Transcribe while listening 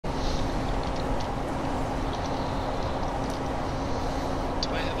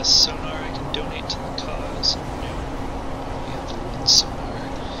a sonar I can donate to the cause? No. We have one sonar.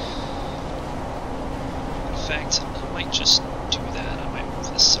 In fact, I might just do that. I might move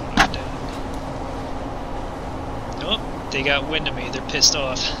this sonar down. Nope, they got wind of me. They're pissed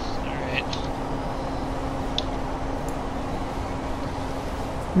off. Alright.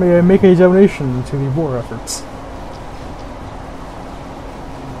 May I make a donation to the war efforts?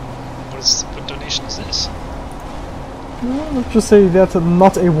 What donation is this? Well, let's just say that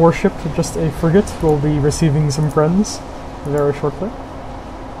not a warship, just a frigate will be receiving some friends very shortly.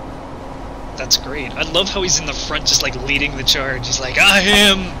 That's great. I love how he's in the front just like leading the charge. He's like, I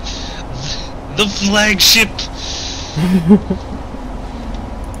am the flagship! I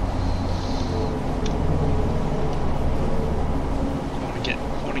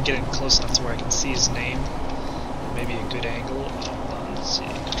want to get in close enough to where I can see his name. Maybe a good angle. Hold on, let's see.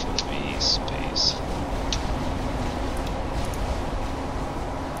 Control V, space.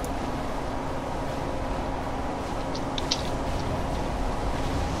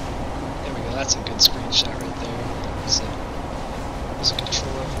 There we go, that's a good screenshot right there. So, there's a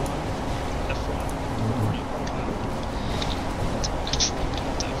control F1. F1. Control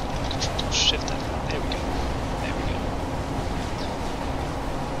F1, control Shift F1. There we go. There we go.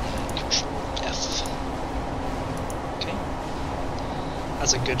 And control F. Okay.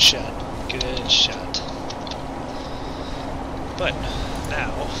 That's a good shot. Good shot. But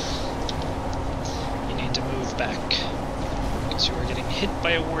now you need to move back because you are getting hit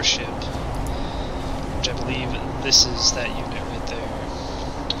by a warship, which I believe this is that unit right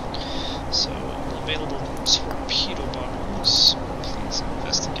there. So available torpedo bombers. Please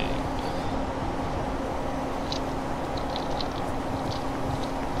investigate.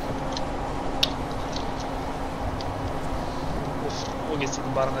 We'll get to the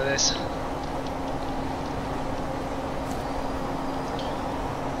bottom of this.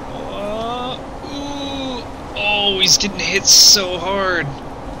 Ooh. Oh, he's getting hit so hard.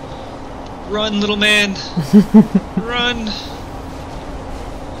 Run, little man. Run.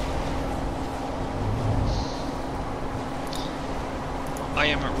 I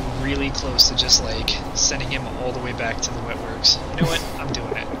am really close to just like sending him all the way back to the wetworks. You know what? I'm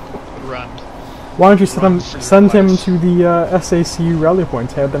doing it. Run. Why don't you send him to the SAC rally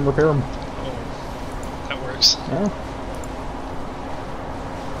point, have them repair him? Oh, that works. Yeah.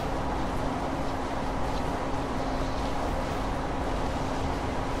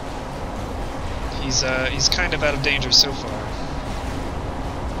 He's kind of out of danger so far.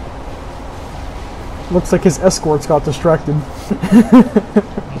 Looks like his escorts got distracted.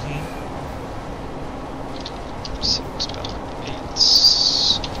 Six, about 8,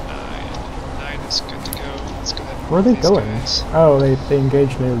 9 is good to go. Let's go ahead and Where are they these going? guys. Oh, they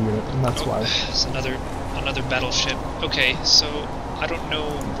engaged an air unit, and that's why. It's another battleship. Okay, so I don't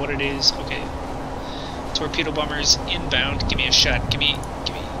know what it is. Okay, torpedo bombers inbound. Give me a shot. Give me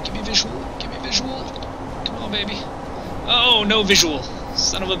visual. Give me visual. Come on, baby. Oh, no visual.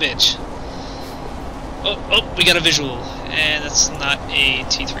 Son of a bitch. Oh, we got a visual, and that's not a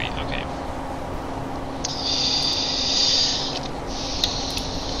T3. Okay.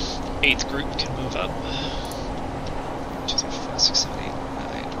 8th group can move up. 2, 3, 4, 5, 6, 7, 8, 9.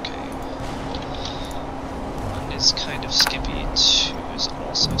 Okay. 1 is kind of skippy. 2 is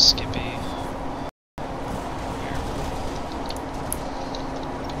also skippy.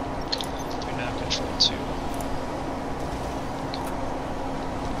 You're now control 2.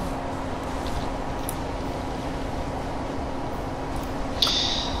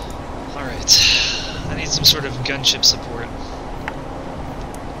 Alright. I need some sort of gunship support.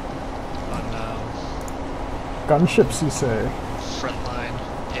 Gunships, you say? Front line,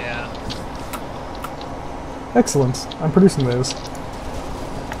 yeah. Excellent. I'm producing those.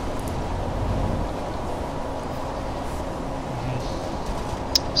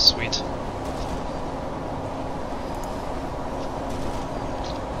 Sweet.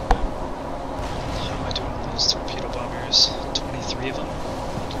 How am I doing on those torpedo bombers? 23 of them?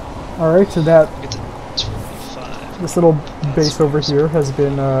 Alright, so that... Get to 25. This little base over here has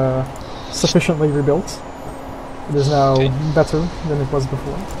been sufficiently rebuilt. It is now better than it was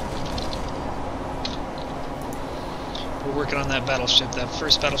before. We're working on that battleship. That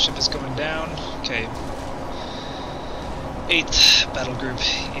first battleship is going down. Okay. 8th battle group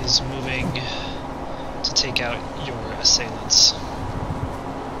is moving to take out your assailants.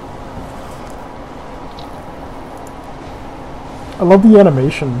 I love the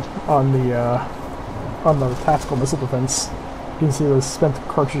animation on the tactical missile defense. You can see those spent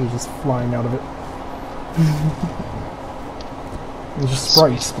cartridges just flying out of it. It's just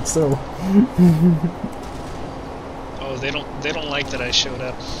sprites, but still. Oh, Oh, they don't like that I showed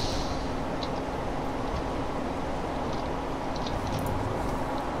up.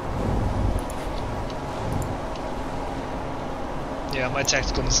 Yeah, my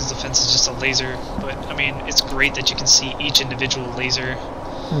tactical missiles defense is just a laser, but I mean, it's great that you can see each individual laser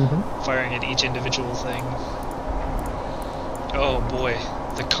firing at each individual thing. Oh boy,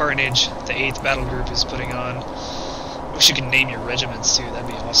 the carnage the 8th Battle Group is putting on. I wish you could name your regiments too, that'd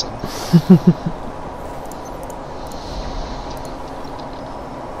be awesome.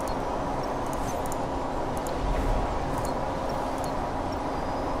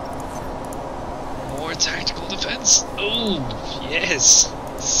 More tactical defense. Oh, yes.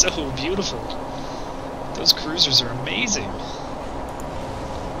 So beautiful. Those cruisers are amazing.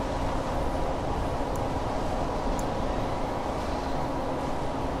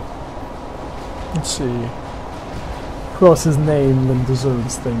 Let's see. Who else's name then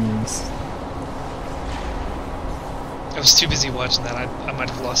deserves things? I was too busy watching that. I might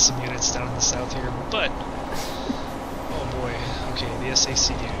have lost some units down in the south here, but... Oh boy. Okay, the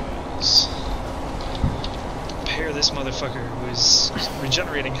SAC news. Repair this motherfucker who is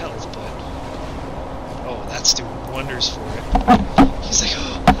regenerating health, but... Oh, that's doing wonders for it. He's like,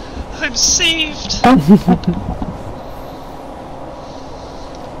 oh, I'm saved!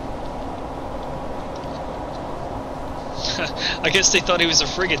 I guess they thought he was a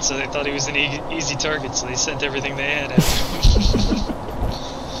frigate, so they thought he was an easy target, so they sent everything they had at him.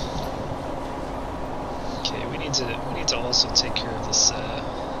 Okay, we need to also take care of this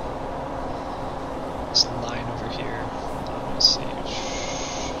this line over here. Let's see.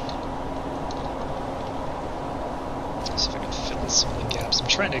 See if I can fill in some of the gaps. I'm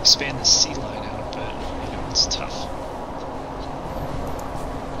trying to expand the sea line out, but you know it's tough.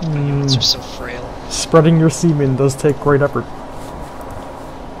 My units are so frail. Spreading your seamen does take great effort.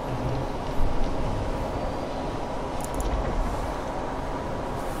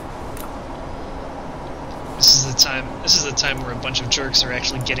 This is the time where a bunch of jerks are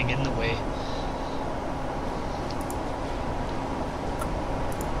actually getting in the way.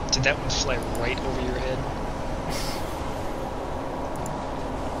 Did that one fly right over your head?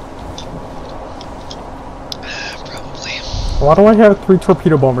 Probably. Why do I have 3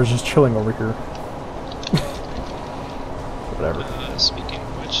 torpedo bombers just chilling over here? Whatever. Speaking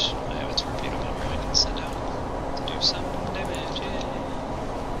of which, I have a torpedo bomber I can send out to do some damage. Yeah.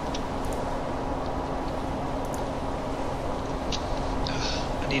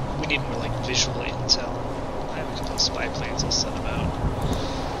 We need more like visual intel. I have a couple of spy planes, I'll send them out.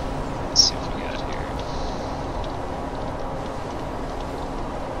 Let's see what we got here.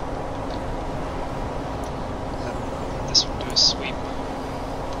 Have this one do a sweep.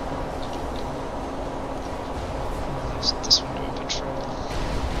 This one do a patrol.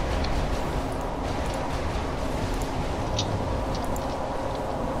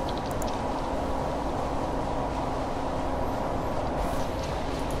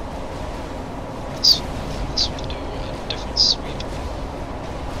 This one do a different sweep.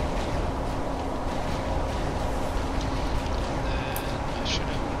 And then I should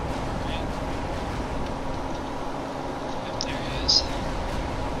have one more, right? Yep, there he is.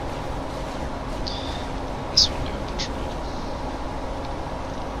 This one do a patrol.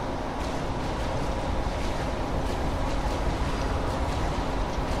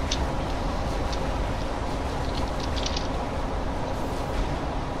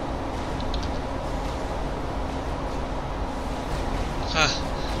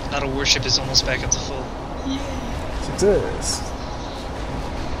 Not a warship is almost back up to full. Yes, it is.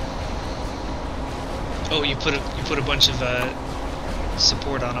 Oh, you put a bunch of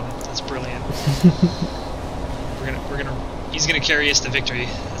support on him. That's brilliant. He's gonna carry us to victory.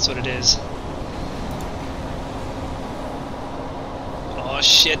 That's what it is. Oh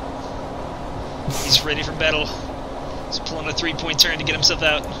shit! He's ready for battle. He's pulling a 3-point turn to get himself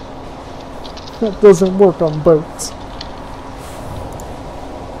out. That doesn't work on boats.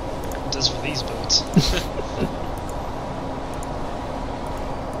 It does for these boats.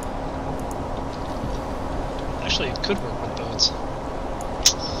 Actually, it could work with boats.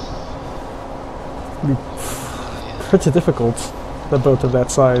 Pretty difficult, a boat of that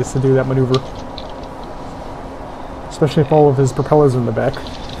size, to do that maneuver. Especially if all of his propellers are in the back. I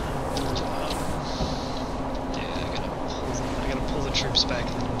gotta pull the troops back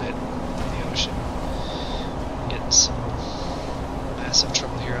a little bit in the ocean. I'm getting some massive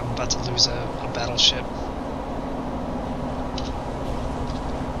trouble here. I'm about to lose a battleship.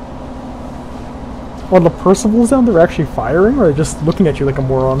 While the Percival's down there actually firing, or are they just looking at you like a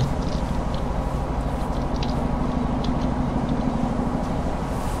moron?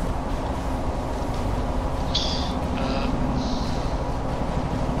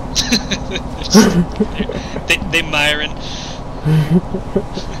 they Myron.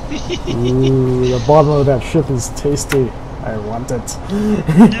 Ooh, the bottom of that ship is tasty. I want it.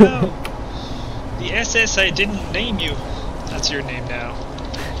 No! The SS I didn't name you. That's your name now.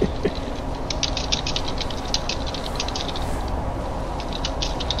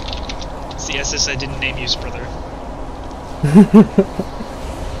 It's the SS I didn't name you's brother.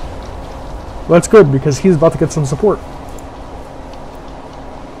 Well, that's good, because he's about to get some support.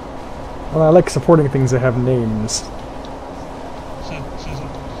 And I like supporting things that have names.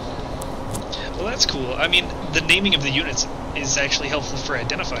 Well, that's cool. I mean, the naming of the units is actually helpful for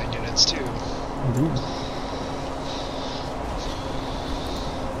identifying units, too. Indeed.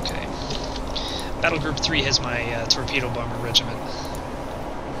 Okay. Battle Group 3 has my torpedo bomber regiment.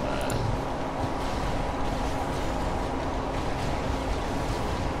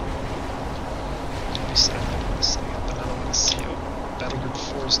 Setting up another one. See, oh, Battle Group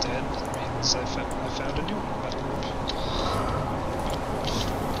 4 is dead. That means I found a new battle group.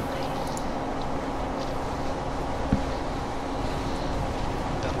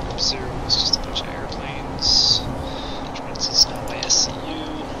 Battle Group 0 was just a bunch of airplanes. Trans is now my SCU.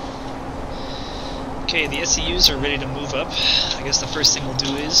 Okay, the SCUs are ready to move up. I guess the first thing we'll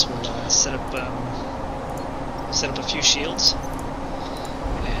do is we'll set up a few shields.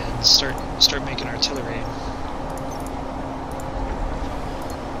 Start making artillery.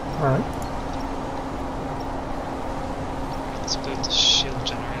 Alright. Let's build the shield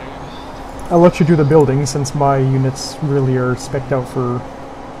generator. I'll let you do the building, since my units really are spec'd out for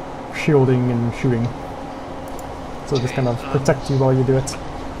shielding and shooting. So Okay, just kind of protect you while you do it.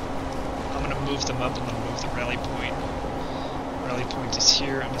 I'm gonna move them up and then move the rally point. Rally point is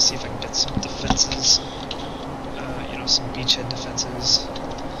here. I'm gonna see if I can get some defenses. You know, some beachhead defenses.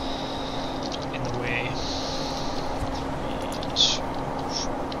 In the way. 3, 2,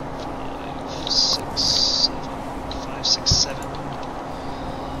 4, 5, 6, 7. 5, 6, 7.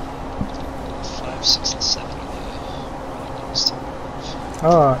 5, 6, and 7 are the ones to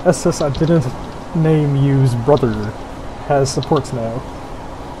move. SS I didn't name you's brother has supports now.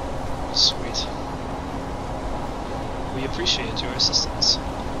 Sweet. We appreciate your assistance.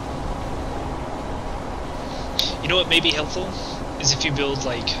 You know what may be helpful? Is if you build,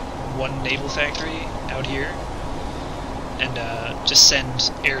 like, one naval factory out here and just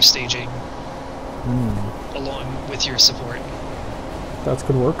send air staging along with your support. That's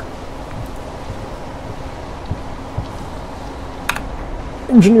good work.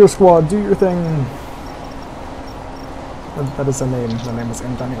 Engineer Squad, do your thing. That is the name. The name is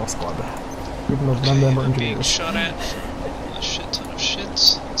Engineer Squad. Even though none of them are I'm being engineers. shot at from a shit ton of shit.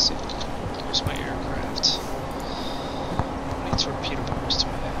 Let's see. Where's my aircraft? How many torpedo bombers do I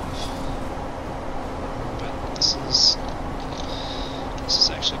have? But this is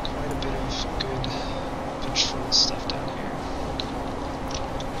actually quite a bit of good patrol stuff down here.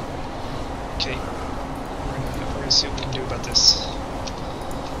 Okay, we're gonna see what we can do about this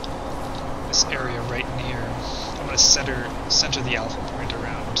area right near. I'm gonna center the alpha point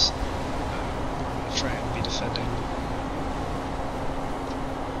around. I'm gonna try and be defending.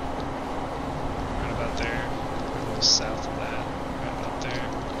 Right about there. A little south of that. Right about there.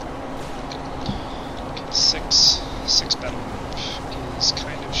 Okay, 6 battle group is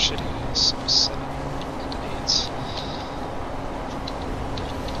kind of shitty. So 7 and 8.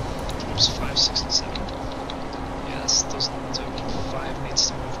 Oops, 5, 6, and 7. Yes, those are the ones I want. 5 needs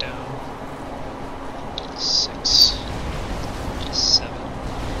to move down. 6, 7.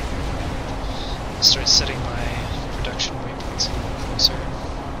 I'll start setting my production waypoints a little closer.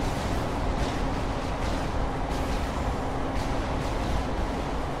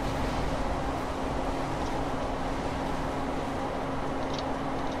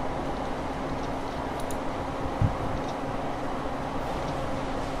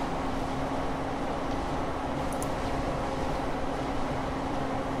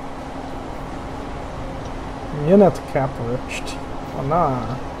 Unit captured. Oh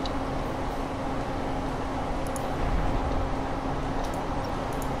nah.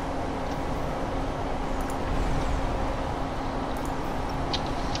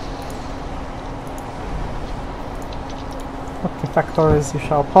 Okay, factors, you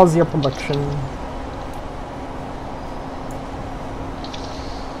shall pause your production.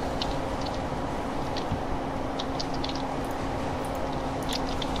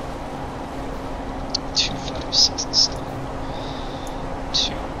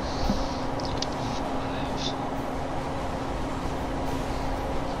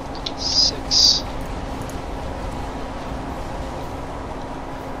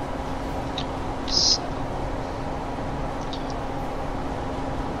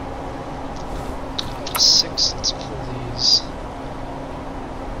 6. Let's pull these.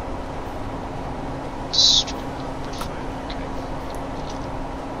 Destroy bomber fire. Okay.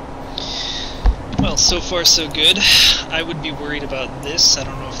 Well, so far so good. I would be worried about this. I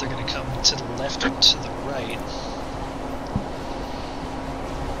don't know if they're going to come to the left or to the right.